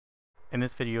In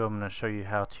this video, I'm going to show you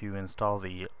how to install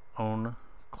the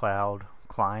OwnCloud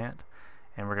client,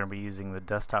 and we're going to be using the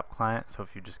desktop client. So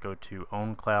if you just go to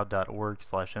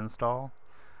owncloud.org/install,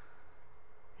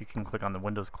 you can click on the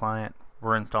Windows client.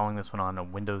 We're installing this one on a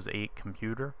Windows 8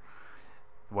 computer.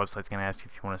 The website's going to ask you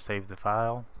if you want to save the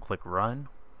file. Click Run.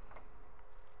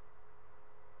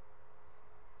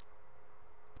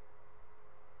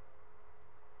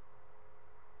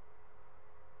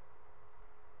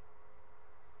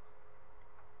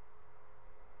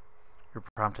 You're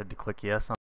prompted to click Yes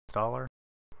on the installer.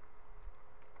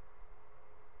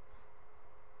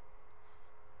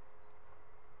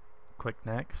 Click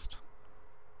Next.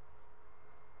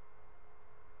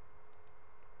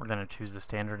 We're going to choose the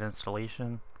standard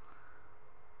installation.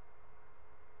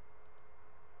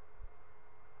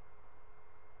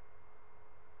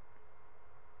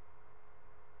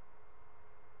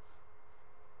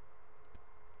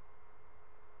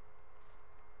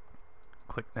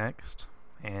 Click Next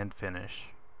and Finish.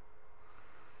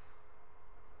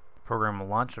 The program will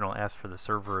launch and it'll ask for the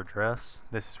server address.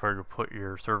 This is where you'll put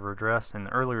your server address. In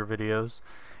the earlier videos,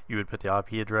 you would put the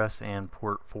IP address and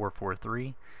port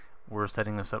 443. We're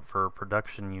setting this up for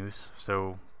production use,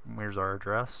 so here's our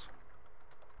address.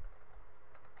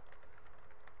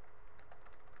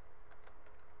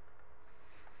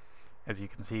 As you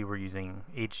can see, we're using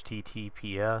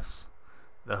HTTPS,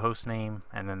 the host name,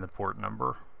 and then the port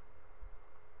number.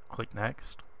 Click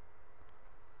Next.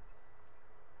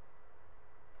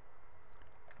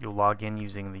 You'll log in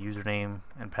using the username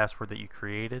and password that you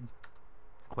created.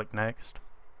 Click Next.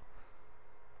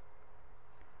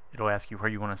 It'll ask you where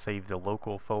you want to save the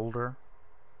local folder.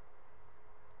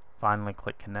 Finally,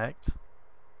 click Connect,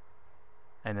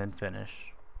 and then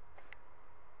Finish.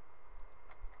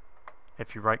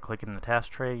 If you right-click in the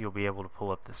task tray, you'll be able to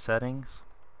pull up the settings,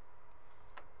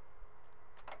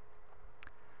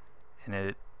 and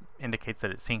it indicates that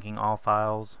it's syncing all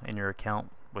files in your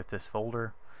account with this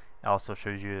folder. It also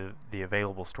shows you the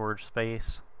available storage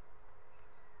space.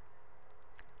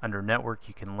 Under Network,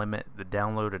 you can limit the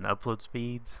download and upload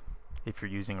speeds. If you're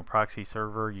using a proxy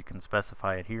server, you can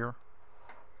specify it here.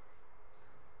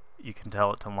 You can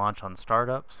tell it to launch on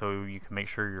startup, so you can make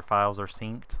sure your files are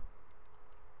synced.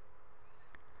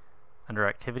 Under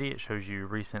Activity, it shows you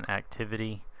recent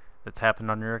activity that's happened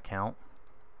on your account.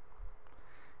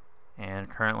 And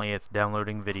currently it's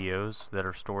downloading videos that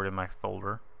are stored in my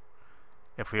folder.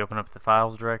 If we open up the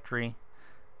files directory,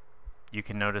 you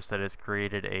can notice that it's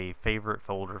created a favorite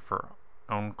folder for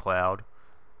OwnCloud,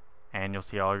 and you'll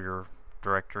see all your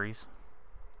directories.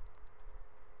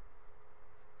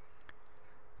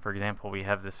 For example, we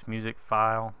have this music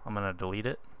file. I'm going to delete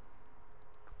it.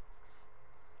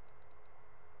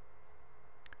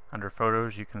 Under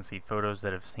Photos, you can see photos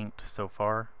that have synced so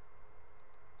far.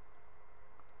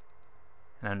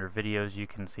 And under Videos, you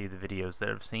can see the videos that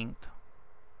have synced.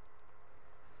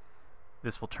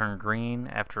 This will turn green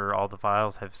after all the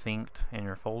files have synced in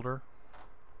your folder.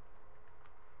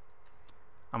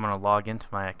 I'm going to log into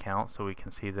my account so we can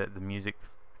see that the music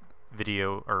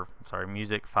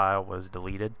file was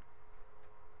deleted.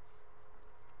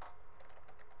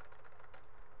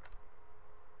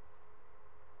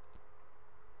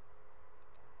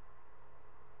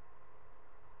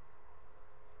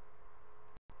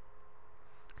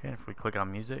 Okay, if we click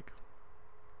on music,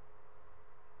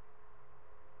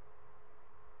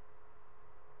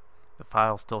 the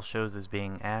file still shows as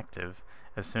being active.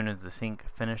 As soon as the sync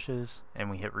finishes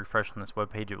and we hit refresh on this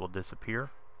web page, it will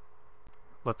disappear.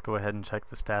 Let's go ahead and check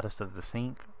the status of the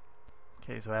sync.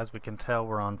 Okay, so as we can tell,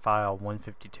 we're on file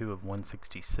 152 of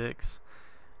 166.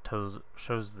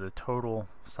 Shows the total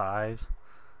size.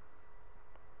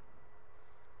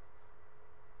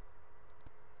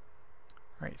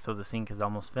 Alright, so the sync is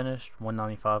almost finished.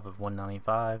 195 of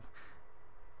 195.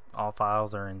 All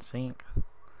files are in sync.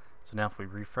 So now if we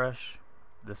refresh,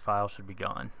 this file should be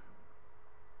gone.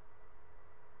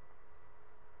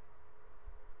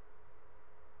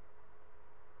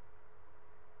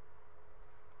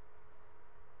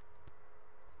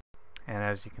 And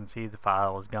as you can see, the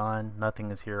file is gone.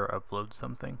 Nothing is here. Upload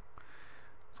something.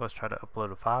 So let's try to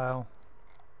upload a file.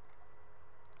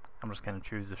 I'm just going to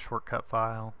choose the shortcut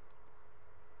file.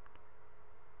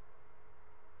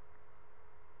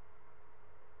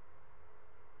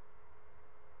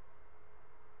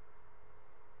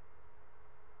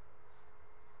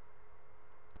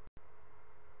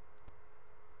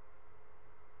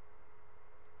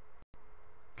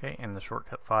 Okay, and the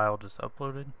shortcut file just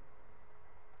uploaded.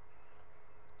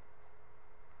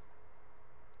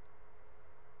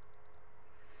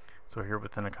 So here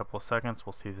within a couple of seconds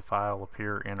we'll see the file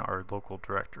appear in our local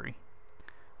directory.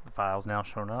 The file's now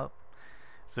shown up.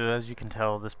 So as you can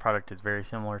tell, this product is very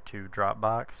similar to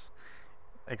Dropbox,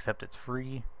 except it's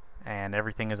free and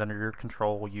everything is under your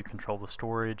control. You control the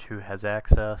storage, who has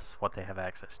access, what they have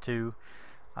access to.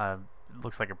 It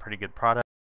looks like a pretty good product.